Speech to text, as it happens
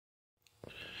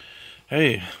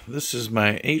Hey, this is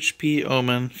my HP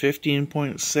Omen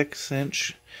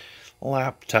 15.6-inch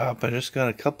laptop. I just got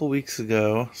a couple weeks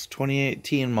ago. It's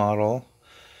 2018 model.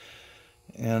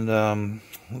 And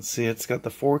let's see, it's got the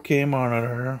 4K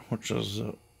monitor, which is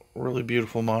a really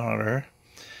beautiful monitor.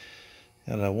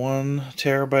 Got a 1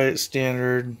 terabyte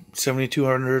standard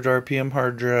 7200 RPM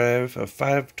hard drive, a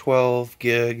 512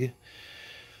 gig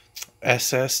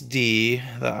SSD,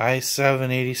 the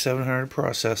i7-8700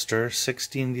 processor,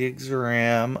 16 gigs of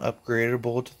RAM,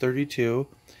 upgradable to 32,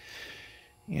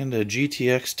 and a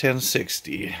GTX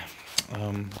 1060.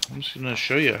 I'm just going to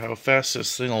show you how fast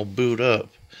this thing will boot up.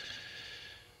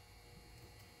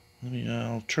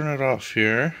 I'll turn it off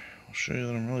here. I'll show you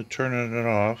that I'm really turning it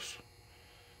off.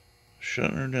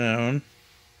 Shutting her down.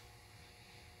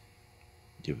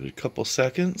 Give it a couple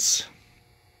seconds.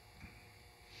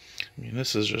 I mean,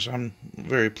 I'm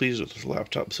very pleased with this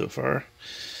laptop so far.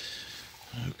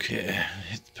 Okay,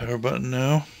 hit the power button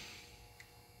now.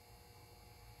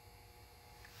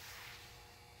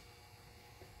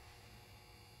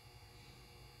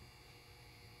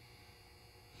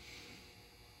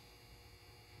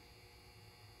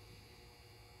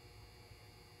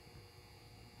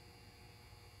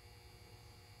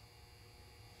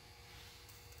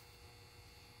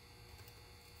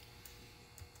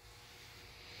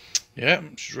 Yeah,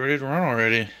 she's ready to run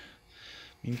already. I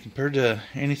mean, compared to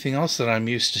anything else that I'm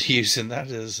used to using, that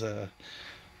is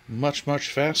much, much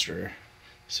faster.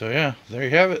 So yeah, there you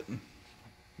have it.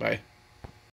 Bye.